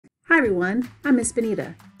everyone, I'm Miss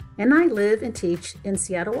Benita, and I live and teach in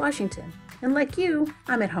Seattle, Washington. And like you,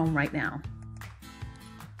 I'm at home right now.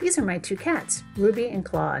 These are my two cats, Ruby and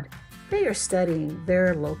Claude. They are studying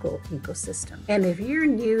their local ecosystem. And if you're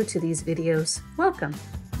new to these videos, welcome.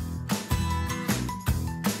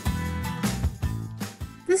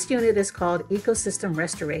 This unit is called Ecosystem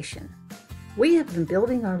Restoration. We have been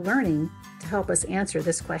building our learning to help us answer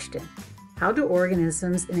this question. How do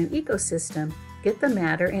organisms in an ecosystem get the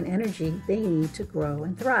matter and energy they need to grow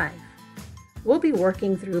and thrive? We'll be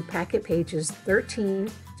working through packet pages 13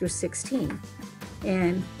 through 16.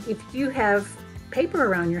 And if you have paper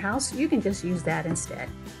around your house, you can just use that instead.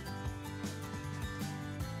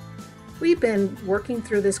 We've been working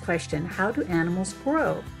through this question, how do animals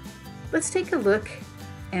grow? Let's take a look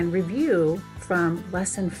and review from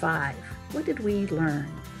lesson 5. What did we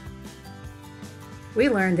learn? We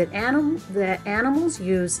learned that animals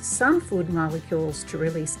use some food molecules to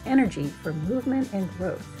release energy for movement and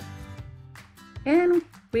growth. And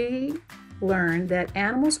we learned that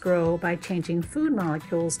animals grow by changing food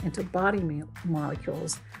molecules into body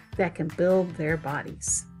molecules that can build their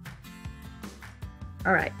bodies.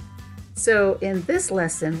 All right, so in this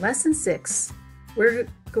lesson, lesson 6, we're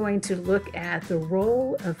going to look at the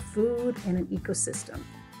role of food in an ecosystem.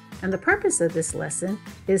 And the purpose of this lesson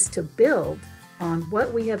is to build on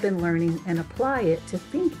what we have been learning and apply it to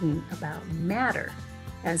thinking about matter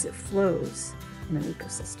as it flows in an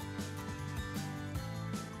ecosystem.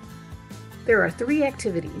 There are 3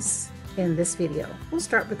 activities in this video. We'll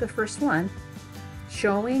start with the first one,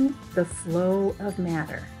 showing the flow of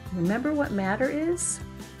matter. Remember what matter is?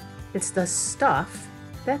 It's the stuff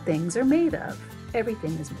that things are made of.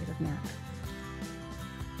 Everything is made of matter.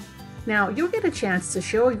 Now, you'll get a chance to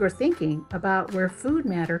show your thinking about where food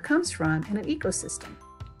matter comes from in an ecosystem.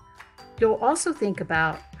 You'll also think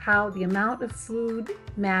about how the amount of food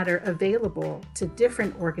matter available to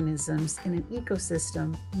different organisms in an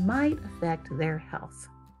ecosystem might affect their health.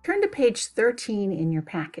 Turn to page 13 in your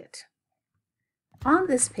packet. On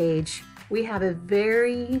this page, we have a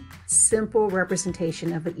very simple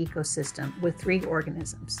representation of an ecosystem with 3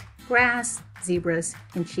 organisms: grass, zebras,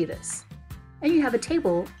 and cheetahs. And you have a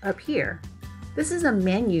table up here. This is a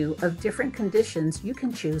menu of different conditions you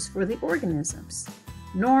can choose for the organisms.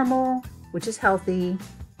 Normal, which is healthy,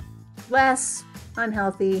 less,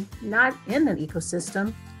 unhealthy, not in an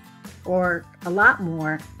ecosystem, or a lot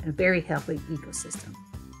more, a very healthy ecosystem.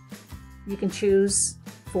 You can choose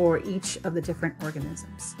for each of the different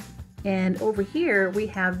organisms. And over here, we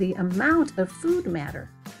have the amount of food matter.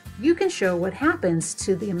 You can show what happens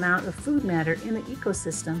to the amount of food matter in an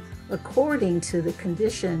ecosystem according to the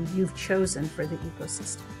condition you've chosen for the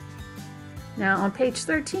ecosystem. Now on page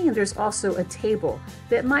 13, there's also a table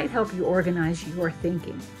that might help you organize your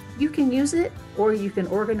thinking. You can use it, or you can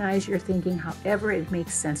organize your thinking however it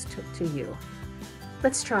makes sense to you.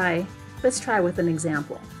 Let's try with an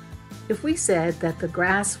example. If we said that the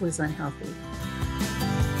grass was unhealthy,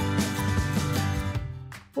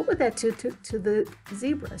 what would that do to the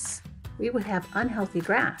zebras? We would have unhealthy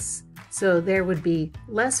grass, so there would be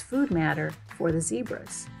less food matter for the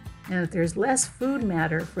zebras. And if there's less food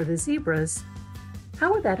matter for the zebras,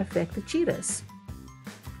 how would that affect the cheetahs?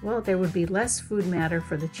 Well, there would be less food matter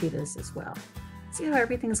for the cheetahs as well. See how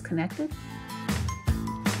everything's connected?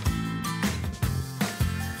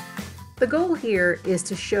 The goal here is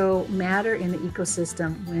to show matter in the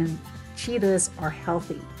ecosystem when cheetahs are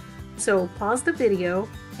healthy. So pause the video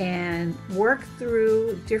and work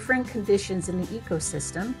through different conditions in the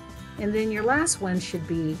ecosystem. And then your last one should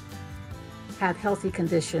be have healthy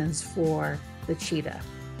conditions for the cheetah.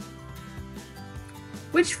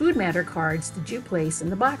 Which food matter cards did you place in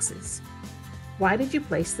the boxes? Why did you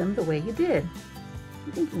place them the way you did?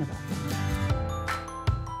 I'm thinking about that.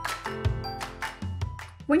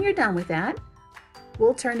 When you're done with that,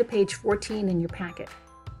 we'll turn to page 14 in your packet.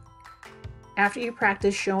 After you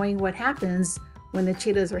practice showing what happens when the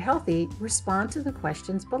cheetahs are healthy, respond to the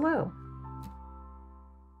questions below.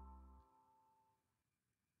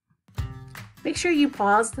 Make sure you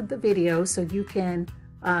pause the video so you can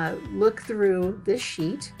look through this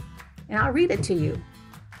sheet, and I'll read it to you.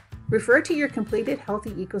 Refer to your completed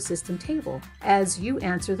healthy ecosystem table as you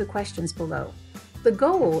answer the questions below. The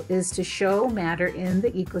goal is to show matter in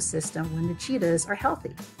the ecosystem when the cheetahs are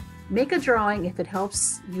healthy. Make a drawing if it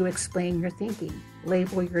helps you explain your thinking.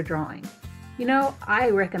 Label your drawing. You know,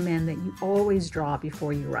 I recommend that you always draw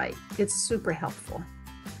before you write. It's super helpful.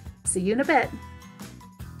 See you in a bit.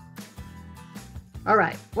 All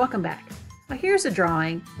right, welcome back. Now here's a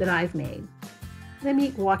drawing that I've made. Let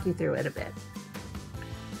me walk you through it a bit.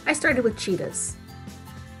 I started with cheetahs.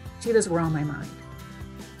 Cheetahs were on my mind.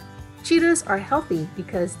 Cheetahs are healthy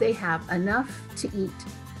because they have enough to eat.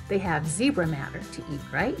 They have zebra matter to eat,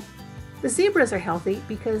 right? The zebras are healthy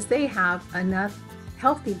because they have enough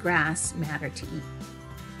healthy grass matter to eat.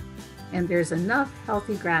 And there's enough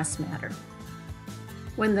healthy grass matter.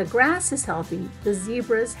 When the grass is healthy, the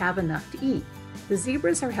zebras have enough to eat. The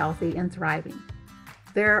zebras are healthy and thriving.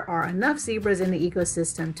 There are enough zebras in the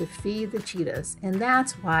ecosystem to feed the cheetahs, and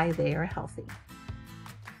that's why they are healthy.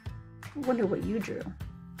 I wonder what you drew.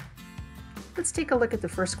 Let's take a look at the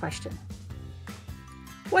first question.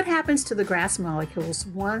 What happens to the grass molecules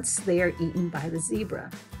once they are eaten by the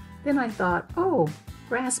zebra? Then I thought, oh,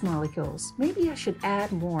 grass molecules. Maybe I should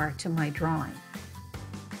add more to my drawing.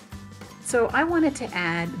 So I wanted to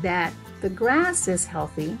add that the grass is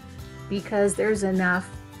healthy because there's enough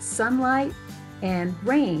sunlight and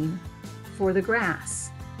rain for the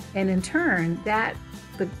grass. And in turn,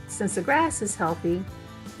 since the grass is healthy,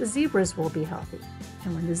 the zebras will be healthy.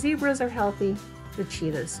 And when the zebras are healthy, the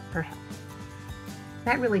cheetahs are healthy.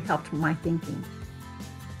 That really helped my thinking.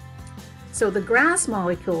 So the grass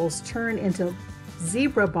molecules turn into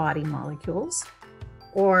zebra body molecules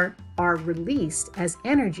or are released as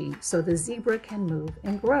energy so the zebra can move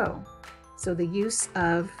and grow. So the use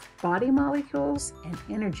of body molecules and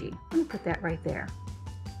energy. Let me put that right there.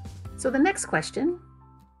 So the next question,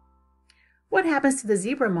 what happens to the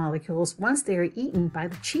zebra molecules once they are eaten by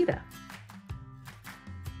the cheetah?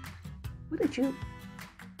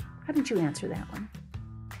 How did you answer that one?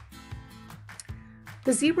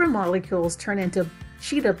 The zebra molecules turn into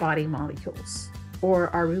cheetah body molecules or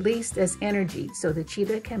are released as energy so the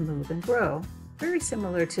cheetah can move and grow. Very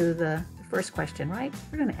similar to the first question, right?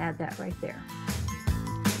 We're going to add that right there.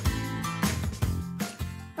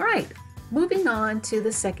 All right, moving on to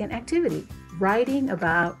the second activity, writing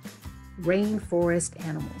about rainforest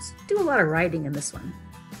animals. Do a lot of writing in this one.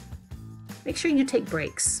 Make sure you take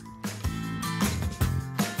breaks.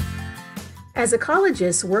 As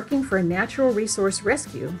ecologists working for natural resource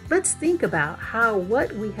rescue, let's think about how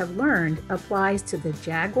what we have learned applies to the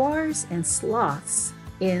jaguars and sloths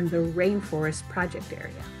in the Rainforest Project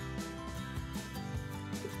area.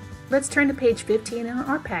 Let's turn to page 15 in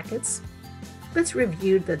our packets. Let's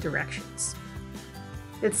review the directions.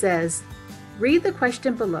 It says, read the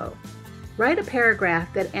question below. Write a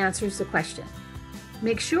paragraph that answers the question.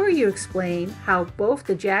 Make sure you explain how both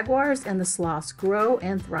the jaguars and the sloths grow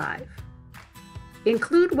and thrive.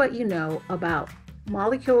 Include what you know about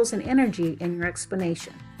molecules and energy in your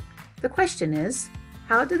explanation. The question is,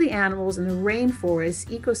 how do the animals in the rainforest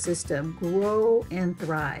ecosystem grow and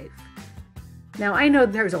thrive? Now, I know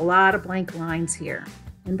there's a lot of blank lines here,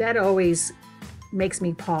 and that always makes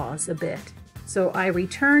me pause a bit. So I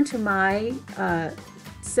return to my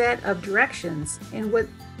set of directions, and what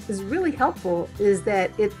is really helpful is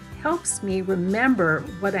that it helps me remember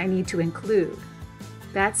what I need to include.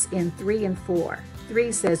 That's in 3 and 4.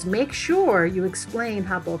 3 says, make sure you explain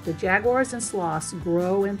how both the jaguars and sloths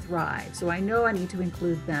grow and thrive. So I know I need to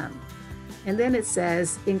include them. And then it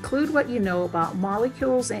says, include what you know about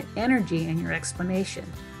molecules and energy in your explanation.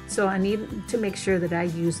 So I need to make sure that I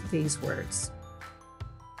use these words.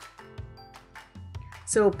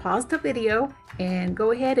 So pause the video and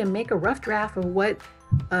go ahead and make a rough draft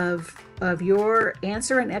of your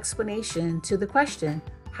answer and explanation to the question,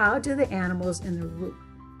 how do the animals in the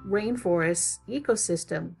rainforest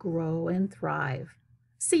ecosystem grow and thrive?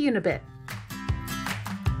 See you in a bit.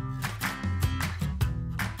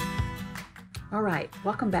 All right,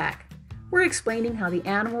 welcome back. We're explaining how the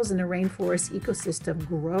animals in the rainforest ecosystem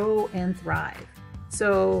grow and thrive.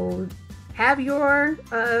 So have your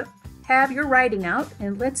writing out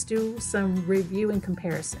and let's do some review and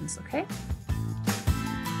comparisons, okay?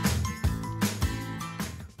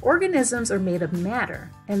 Organisms are made of matter,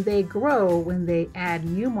 and they grow when they add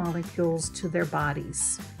new molecules to their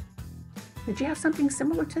bodies. Did you have something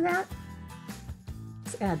similar to that?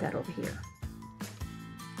 Let's add that over here.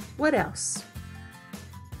 What else?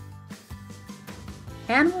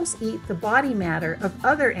 Animals eat the body matter of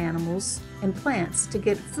other animals and plants to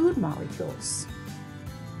get food molecules.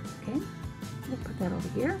 Okay, we'll put that over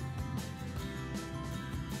here.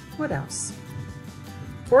 What else?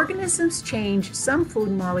 Organisms change some food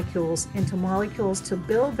molecules into molecules to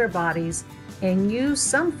build their bodies and use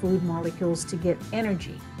some food molecules to get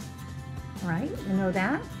energy. All right, you know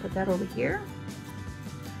that. Put that over here.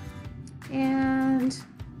 And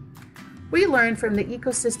we learned from the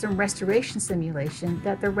ecosystem restoration simulation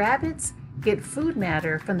that the rabbits get food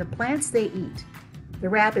matter from the plants they eat. The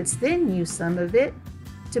rabbits then use some of it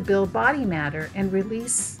to build body matter and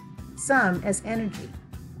release some as energy.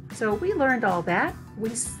 So we learned all that.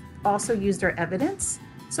 We also used our evidence.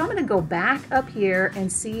 So I'm going to go back up here and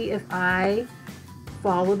see if I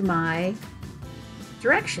followed my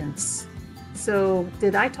directions. So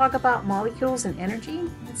did I talk about molecules and energy?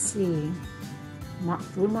 Let's see.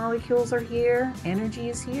 Food molecules are here. Energy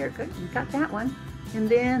is here. Good, you got that one. And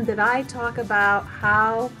then did I talk about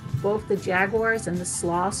how both the jaguars and the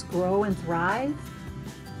sloths grow and thrive?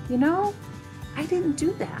 You know, I didn't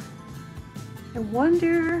do that. I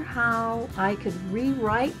wonder how I could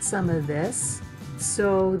rewrite some of this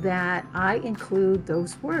so that I include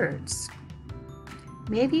those words.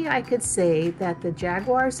 Maybe I could say that the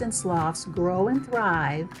jaguars and sloths grow and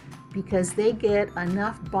thrive because they get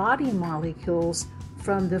enough body molecules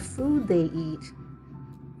from the food they eat,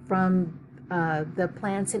 from the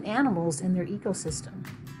plants and animals in their ecosystem.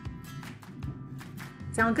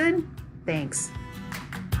 Sound good? Thanks.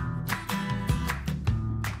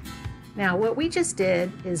 Now, what we just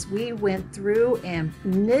did is we went through and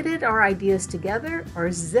knitted our ideas together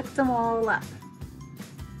or zipped them all up.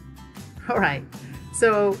 All right,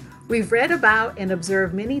 so we've read about and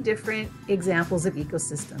observed many different examples of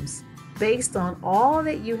ecosystems. Based on all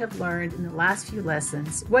that you have learned in the last few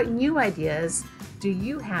lessons, what new ideas do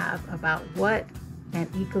you have about what an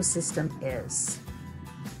ecosystem is?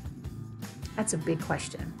 That's a big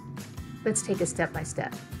question. Let's take it step by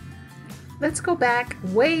step. Let's go back,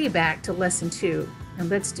 way back to lesson 2, and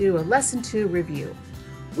let's do a lesson 2 review.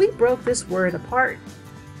 We broke this word apart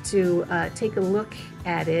to take a look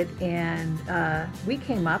at it, and we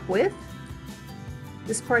came up with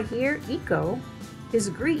this part here. Eco is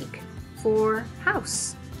Greek for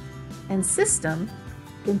house, and system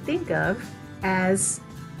can think of as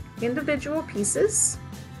individual pieces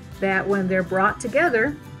that when they're brought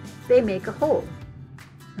together, they make a whole.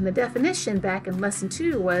 And the definition back in lesson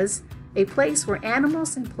 2 was a place where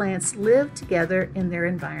animals and plants live together in their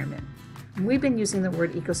environment. And we've been using the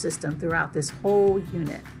word ecosystem throughout this whole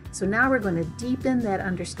unit. So now we're going to deepen that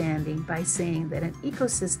understanding by saying that an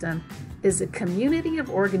ecosystem is a community of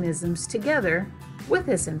organisms together with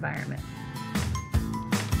this environment.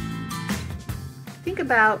 Think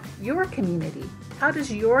about your community. How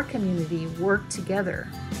does your community work together?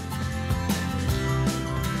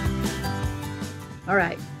 All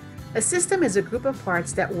right. A system is a group of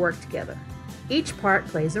parts that work together. Each part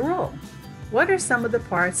plays a role. What are some of the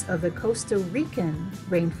parts of the Costa Rican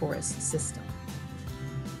rainforest system?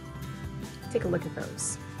 Take a look at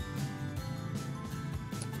those.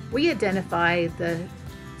 We identify the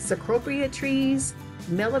Cecropia trees,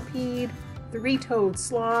 millipede, three-toed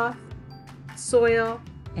sloth, soil,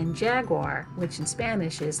 and jaguar, which in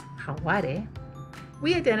Spanish is jaguare.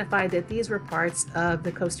 We identified that these were parts of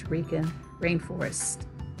the Costa Rican rainforest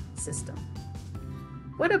system.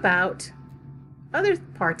 What about other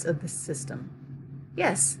parts of the system?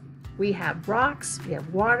 Yes, we have rocks, we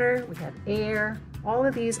have water, we have air. All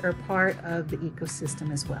of these are part of the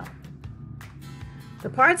ecosystem as well. The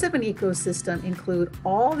parts of an ecosystem include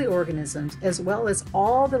all the organisms as well as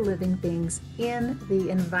all the living things in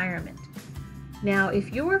the environment. Now,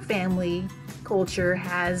 if your family culture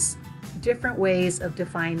has different ways of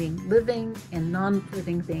defining living and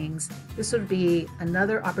non-living things, this would be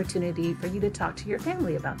another opportunity for you to talk to your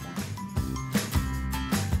family about that.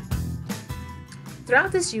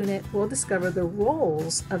 Throughout this unit, we'll discover the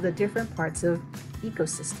roles of the different parts of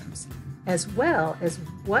ecosystems, as well as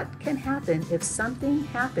what can happen if something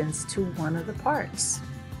happens to one of the parts.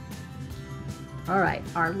 All right,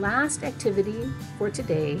 our last activity for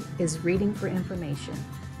today is reading for information.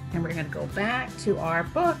 And we're going to go back to our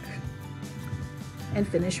book and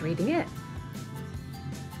finish reading it.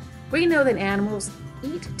 We know that animals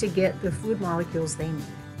eat to get the food molecules they need.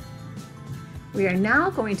 We are now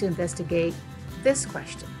going to investigate this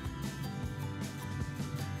question.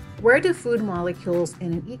 Where do food molecules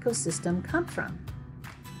in an ecosystem come from?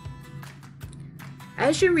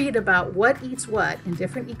 As you read about what eats what in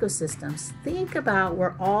different ecosystems, think about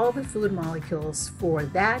where all the food molecules for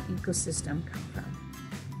that ecosystem come from.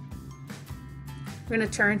 We're going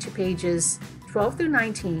to turn to pages 12 through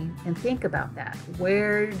 19 and think about that.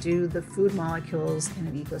 Where do the food molecules in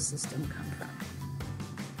an ecosystem come from?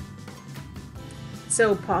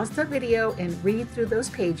 So pause the video and read through those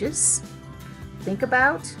pages. Think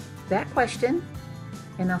about that question,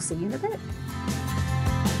 and I'll see you in a bit.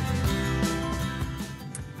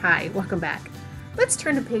 Hi, welcome back. Let's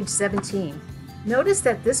turn to page 17. Notice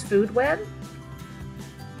that this food web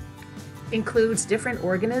includes different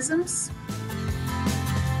organisms.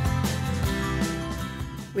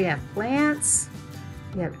 We have plants,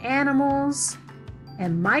 we have animals,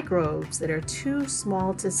 and microbes that are too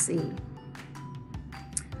small to see.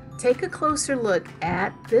 Take a closer look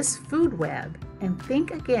at this food web and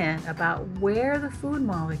think again about where the food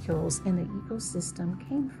molecules in the ecosystem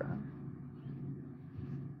came from.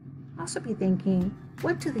 Also be thinking,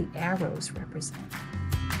 what do the arrows represent?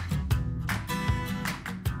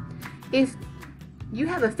 If you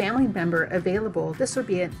have a family member available, this would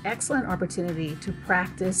be an excellent opportunity to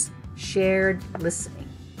practice shared listening.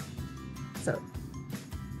 So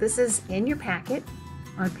this is in your packet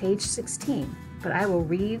on page 16, but I will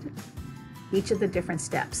read each of the different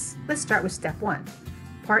steps. Let's start with step 1.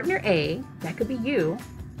 Partner A, that could be you,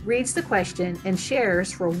 reads the question and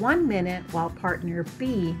shares for 1 minute while partner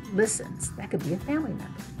B listens. That could be a family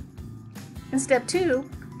member. In step 2,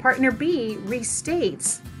 partner B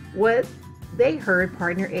restates what they heard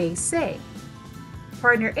partner A say.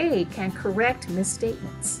 Partner A can correct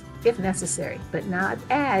misstatements if necessary, but not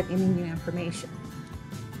add any new information.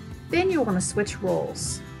 Then you'll want to switch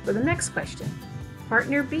roles. For the next question,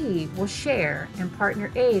 partner B will share and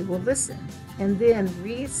partner A will listen, and then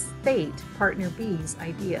restate partner B's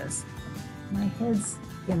ideas. My head's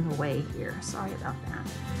in the way here. Sorry about that.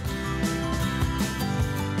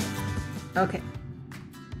 Okay.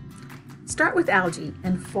 Start with algae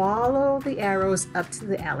and follow the arrows up to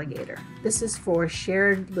the alligator. This is for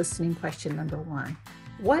shared listening question number 1.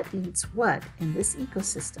 What eats what in this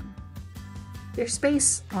ecosystem? There's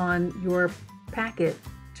space on your packet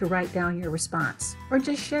to write down your response, or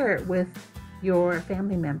just share it with your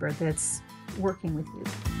family member that's working with you.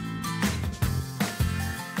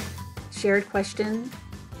 Shared question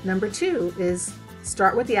number 2 is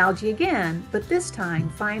start with the algae again, but this time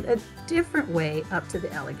find a different way up to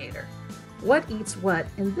the alligator. What eats what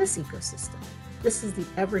in this ecosystem? This is the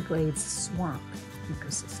Everglades swamp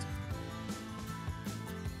ecosystem.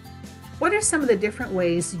 What are some of the different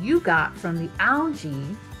ways you got from the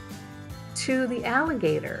algae to the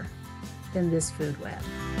alligator in this food web?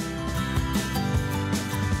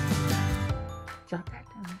 Jot that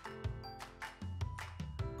down.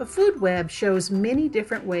 The food web shows many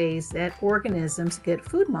different ways that organisms get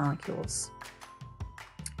food molecules.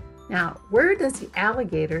 Now, where does the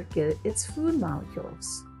alligator get its food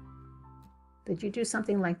molecules? Did you do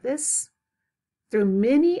something like this? Through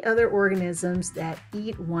many other organisms that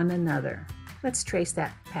eat one another. Let's trace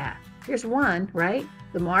that path. Here's one, right?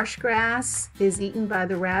 The marsh grass is eaten by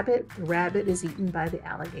the rabbit is eaten by the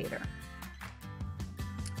alligator.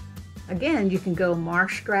 Again, you can go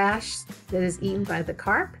marsh grass that is eaten by the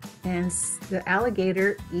carp, and the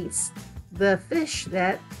alligator eats the fish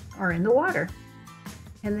that are in the water.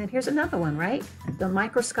 And then here's another one, right? The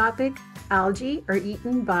microscopic algae are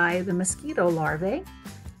eaten by the mosquito larvae,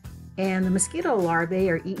 and the mosquito larvae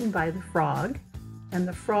are eaten by the frog, and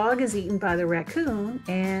the frog is eaten by the raccoon,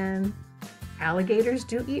 and alligators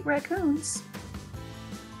do eat raccoons.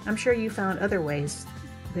 I'm sure you found other ways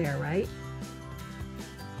there, right?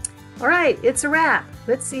 All right, it's a wrap.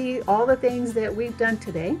 Let's see all the things that we've done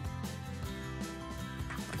today.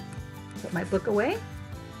 Put my book away.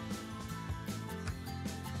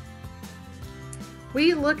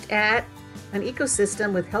 We looked at an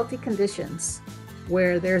ecosystem with healthy conditions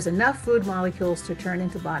where there's enough food molecules to turn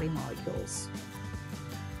into body molecules.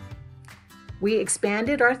 We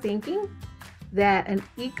expanded our thinking that an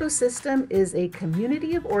ecosystem is a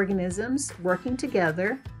community of organisms working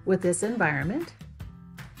together with this environment.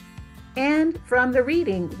 And from the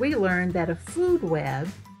reading, we learned that a food web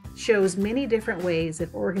shows many different ways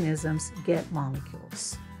that organisms get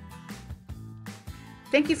molecules.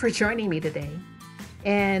 Thank you for joining me today.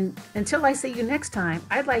 And until I see you next time,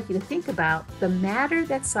 I'd like you to think about the matter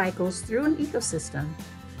that cycles through an ecosystem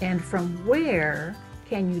and from where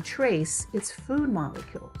can you trace its food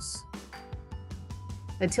molecules.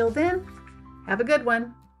 Until then, have a good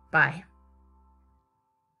one. Bye.